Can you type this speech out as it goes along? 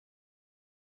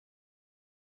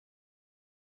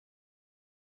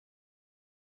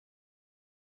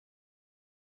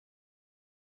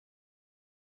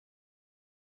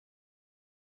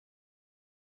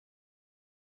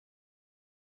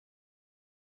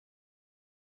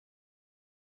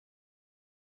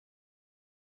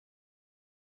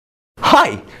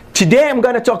Hi, today I'm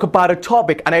gonna talk about a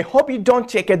topic and I hope you don't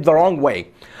take it the wrong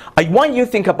way. I want you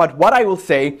to think about what I will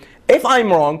say. If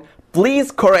I'm wrong, please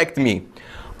correct me.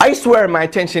 I swear my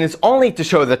intention is only to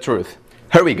show the truth.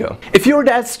 Here we go. If your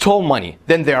dad stole money,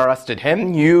 then they arrested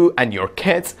him, you and your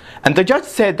kids, and the judge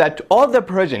said that all the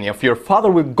progeny of your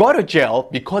father will go to jail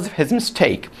because of his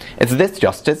mistake. Is this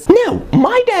justice? No,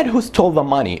 my dad who stole the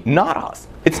money, not us.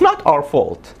 It's not our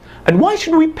fault. And why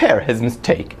should we pay his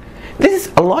mistake? This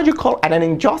is illogical and an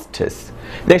injustice.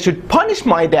 They should punish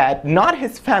my dad, not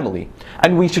his family,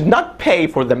 and we should not pay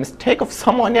for the mistake of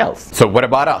someone else. So what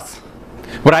about us?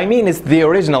 What I mean is the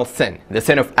original sin, the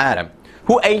sin of Adam.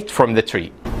 Who ate from the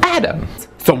tree? Adam.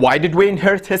 So why did we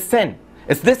inherit his sin?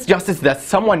 Is this justice that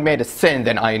someone made a sin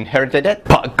then I inherited it?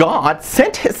 But God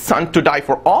sent his son to die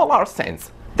for all our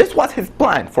sins. This was his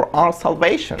plan for our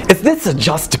salvation. Is this a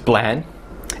just plan?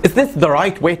 Is this the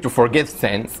right way to forgive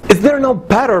sins? Is there no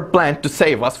better plan to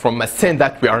save us from a sin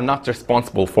that we are not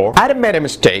responsible for? Adam made a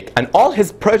mistake and all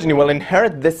his progeny will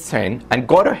inherit this sin and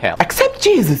go to hell. Accept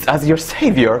Jesus as your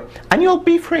savior and you'll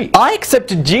be free. I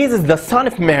accepted Jesus, the son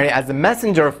of Mary, as a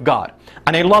messenger of God.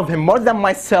 And I love him more than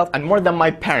myself and more than my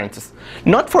parents.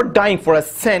 Not for dying for a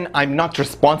sin I'm not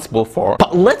responsible for.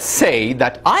 But let's say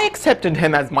that I accepted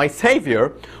him as my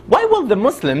savior. Why will the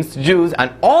Muslims, Jews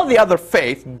and all the other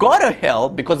faiths go to hell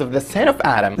because of the sin of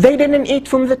Adam? They didn't eat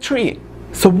from the tree.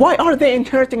 So why are they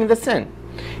inheriting the sin?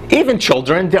 Even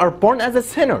children, they are born as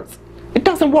sinners. It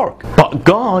doesn't work. But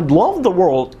God loved the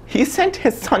world. He sent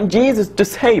his son Jesus to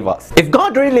save us. If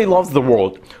God really loves the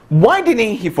world, why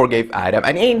didn't he forgive Adam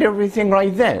and end everything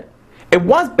right then? It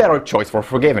was better choice for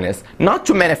forgiveness not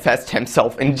to manifest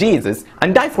himself in Jesus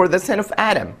and die for the sin of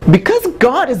Adam. Because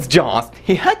God is just,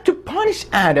 he had to punish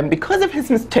Adam because of his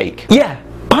mistake. Yeah,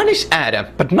 punish Adam,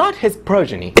 but not his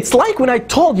progeny. It's like when I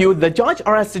told you the judge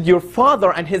arrested your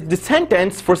father and his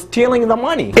descendants for stealing the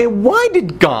money. And why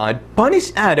did God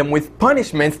punish Adam with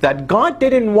punishments that God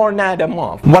didn't warn Adam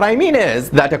of? What I mean is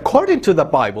that according to the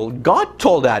Bible, God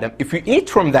told Adam, if you eat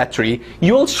from that tree,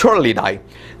 you will surely die.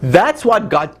 That's what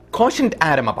God cautioned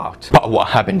Adam about. But what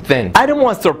happened then? Adam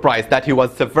was surprised that he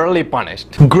was severely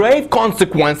punished. Grave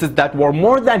consequences that were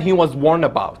more than he was warned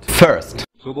about. First,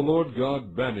 so the Lord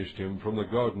God banished him from the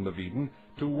Garden of Eden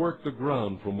to work the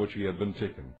ground from which he had been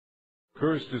taken.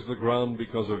 Cursed is the ground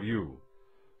because of you.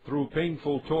 Through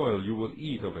painful toil you will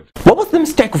eat of it. What was the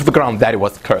mistake of the ground that it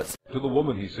was cursed? To the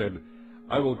woman he said,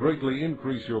 I will greatly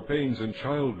increase your pains in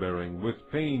childbearing. With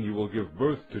pain you will give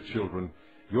birth to children.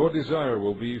 Your desire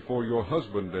will be for your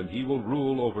husband, and he will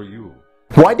rule over you.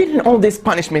 Why didn't all these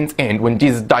punishments end when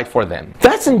Jesus died for them?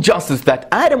 That's injustice that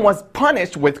Adam was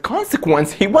punished with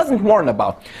consequence he wasn't warned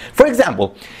about. For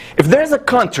example, if there's a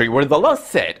country where the law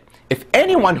said, if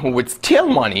anyone who would steal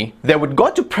money, they would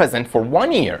go to prison for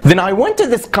 1 year. Then I went to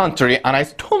this country and I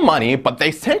stole money, but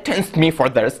they sentenced me for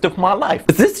the rest of my life.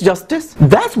 Is this justice?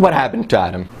 That's what happened to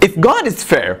Adam. If God is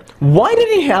fair, why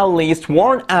didn't he at least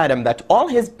warn Adam that all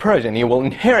his progeny will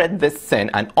inherit this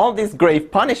sin and all these grave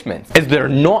punishments? Is there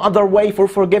no other way for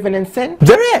forgiveness in sin?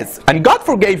 There is, and God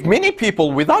forgave many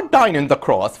people without dying on the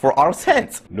cross for our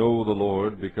sins. Know the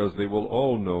Lord, because they will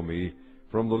all know me,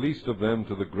 from the least of them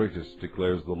to the greatest,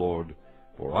 declares the Lord.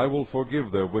 For I will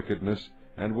forgive their wickedness,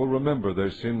 and will remember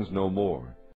their sins no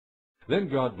more. Then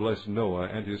God blessed Noah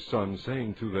and his sons,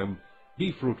 saying to them,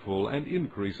 Be fruitful, and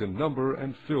increase in number,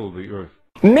 and fill the earth.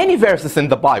 Many verses in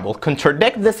the Bible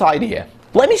contradict this idea.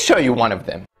 Let me show you one of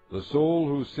them. The soul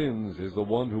who sins is the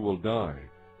one who will die.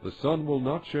 The son will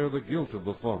not share the guilt of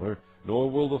the father,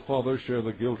 nor will the father share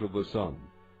the guilt of the son.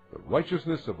 The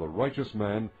righteousness of the righteous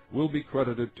man will be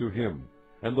credited to him,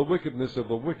 and the wickedness of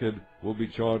the wicked will be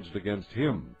charged against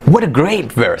him. What a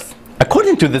great verse.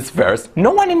 According to this verse,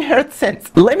 no one inherits sins.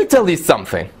 Let me tell you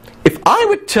something. If I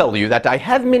would tell you that I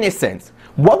have many sins,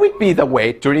 what would be the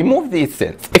way to remove these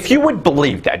sins? If you would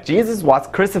believe that Jesus was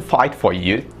crucified for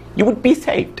you, you would be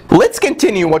saved. Let's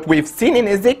continue what we've seen in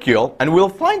Ezekiel and we'll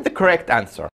find the correct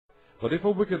answer. But if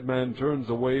a wicked man turns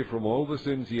away from all the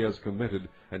sins he has committed,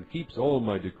 and keeps all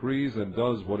my decrees, and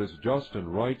does what is just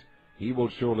and right, he will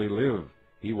surely live.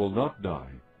 He will not die.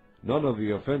 None of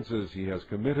the offenses he has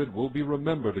committed will be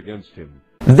remembered against him.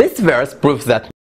 This verse proves that